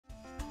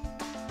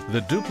The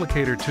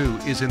Duplicator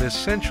 2 is an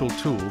essential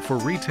tool for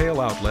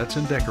retail outlets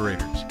and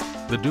decorators.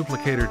 The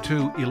Duplicator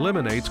 2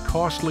 eliminates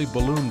costly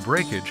balloon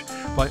breakage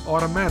by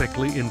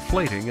automatically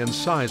inflating and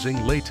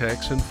sizing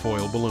latex and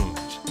foil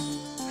balloons.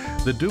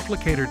 The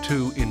Duplicator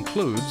 2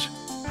 includes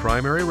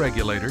primary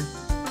regulator,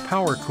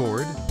 power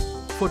cord,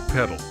 foot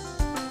pedal.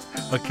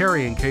 A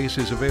carrying case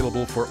is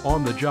available for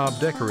on-the-job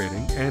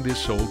decorating and is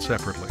sold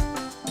separately.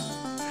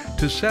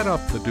 To set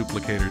up the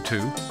Duplicator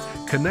 2,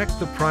 connect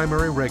the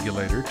primary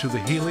regulator to the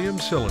helium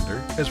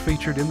cylinder as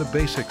featured in the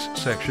Basics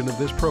section of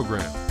this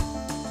program.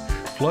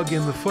 Plug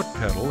in the foot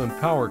pedal and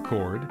power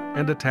cord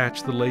and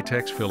attach the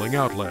latex filling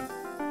outlet.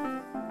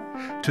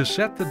 To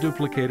set the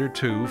Duplicator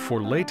 2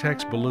 for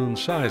latex balloon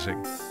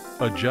sizing,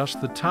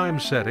 adjust the time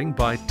setting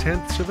by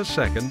tenths of a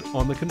second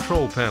on the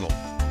control panel.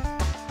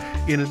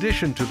 In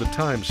addition to the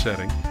time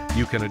setting,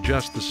 you can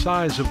adjust the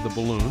size of the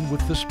balloon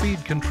with the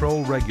speed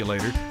control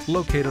regulator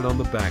located on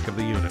the back of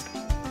the unit.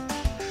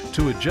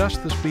 To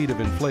adjust the speed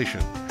of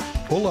inflation,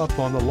 pull up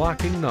on the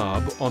locking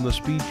knob on the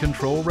speed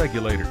control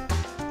regulator.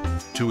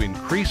 To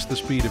increase the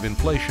speed of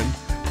inflation,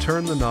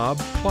 turn the knob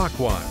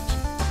clockwise.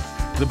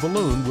 The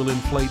balloon will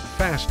inflate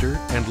faster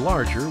and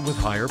larger with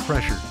higher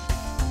pressure.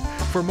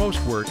 For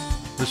most work,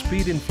 the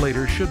speed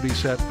inflator should be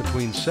set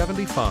between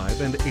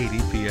 75 and 80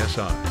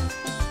 psi.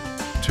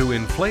 To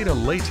inflate a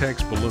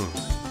latex balloon,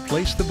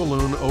 place the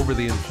balloon over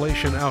the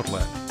inflation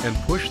outlet and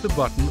push the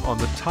button on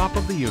the top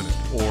of the unit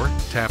or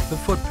tap the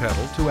foot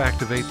pedal to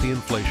activate the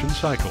inflation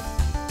cycle.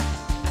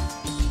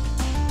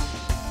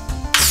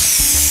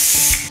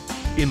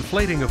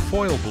 Inflating a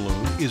foil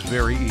balloon is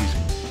very easy.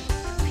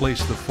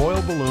 Place the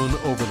foil balloon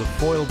over the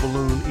foil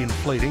balloon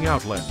inflating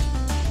outlet.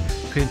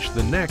 Pinch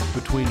the neck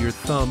between your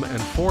thumb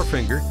and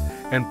forefinger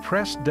and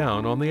press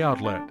down on the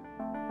outlet.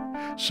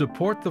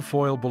 Support the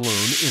foil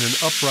balloon in an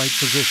upright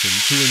position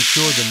to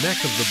ensure the neck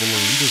of the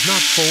balloon does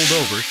not fold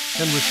over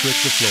and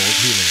restrict the flow of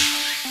helium.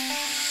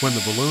 When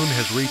the balloon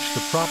has reached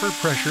the proper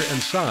pressure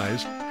and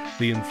size,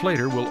 the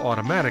inflator will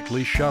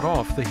automatically shut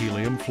off the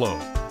helium flow.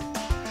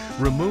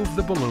 Remove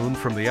the balloon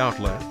from the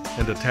outlet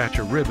and attach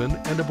a ribbon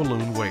and a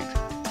balloon weight.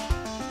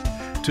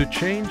 To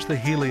change the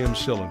helium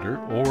cylinder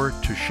or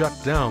to shut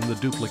down the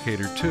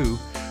Duplicator 2,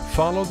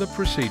 follow the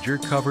procedure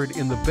covered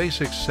in the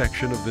Basics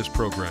section of this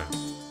program.